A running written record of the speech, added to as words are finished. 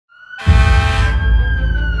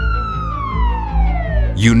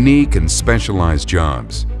Unique and specialized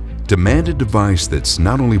jobs demand a device that's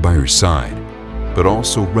not only by your side, but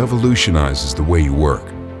also revolutionizes the way you work.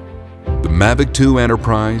 The Mavic 2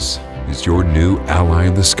 Enterprise is your new ally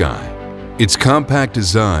in the sky. Its compact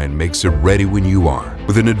design makes it ready when you are,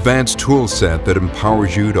 with an advanced tool set that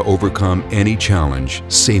empowers you to overcome any challenge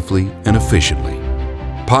safely and efficiently.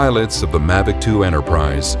 Pilots of the Mavic 2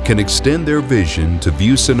 Enterprise can extend their vision to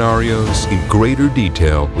view scenarios in greater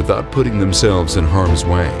detail without putting themselves in harm's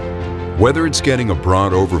way. Whether it's getting a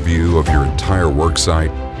broad overview of your entire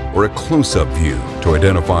worksite or a close-up view to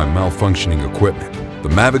identify malfunctioning equipment, the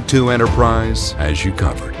Mavic 2 Enterprise has you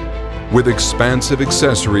covered. With expansive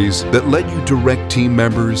accessories that let you direct team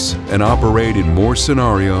members and operate in more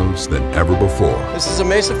scenarios than ever before. This is a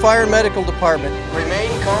Mesa Fire Medical Department. Remain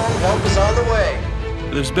calm, help is on the way.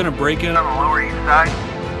 There's been a break-in on the Lower East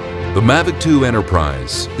Side. The Mavic 2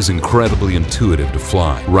 Enterprise is incredibly intuitive to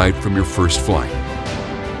fly right from your first flight.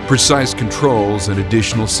 Precise controls and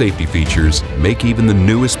additional safety features make even the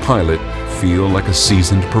newest pilot feel like a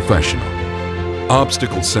seasoned professional.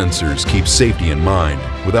 Obstacle sensors keep safety in mind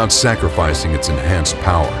without sacrificing its enhanced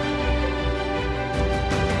power.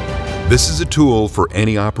 This is a tool for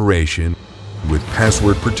any operation with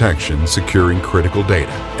password protection securing critical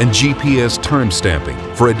data and GPS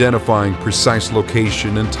timestamping for identifying precise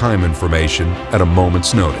location and time information at a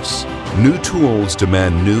moment's notice. New tools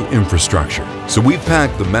demand new infrastructure, so we've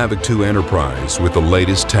packed the Mavic 2 Enterprise with the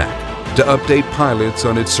latest tech to update pilots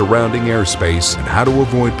on its surrounding airspace and how to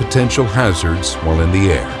avoid potential hazards while in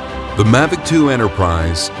the air. The Mavic 2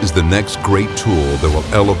 Enterprise is the next great tool that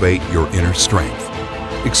will elevate your inner strength,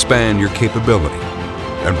 expand your capability,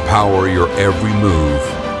 and power your every move,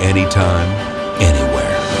 anytime, anywhere.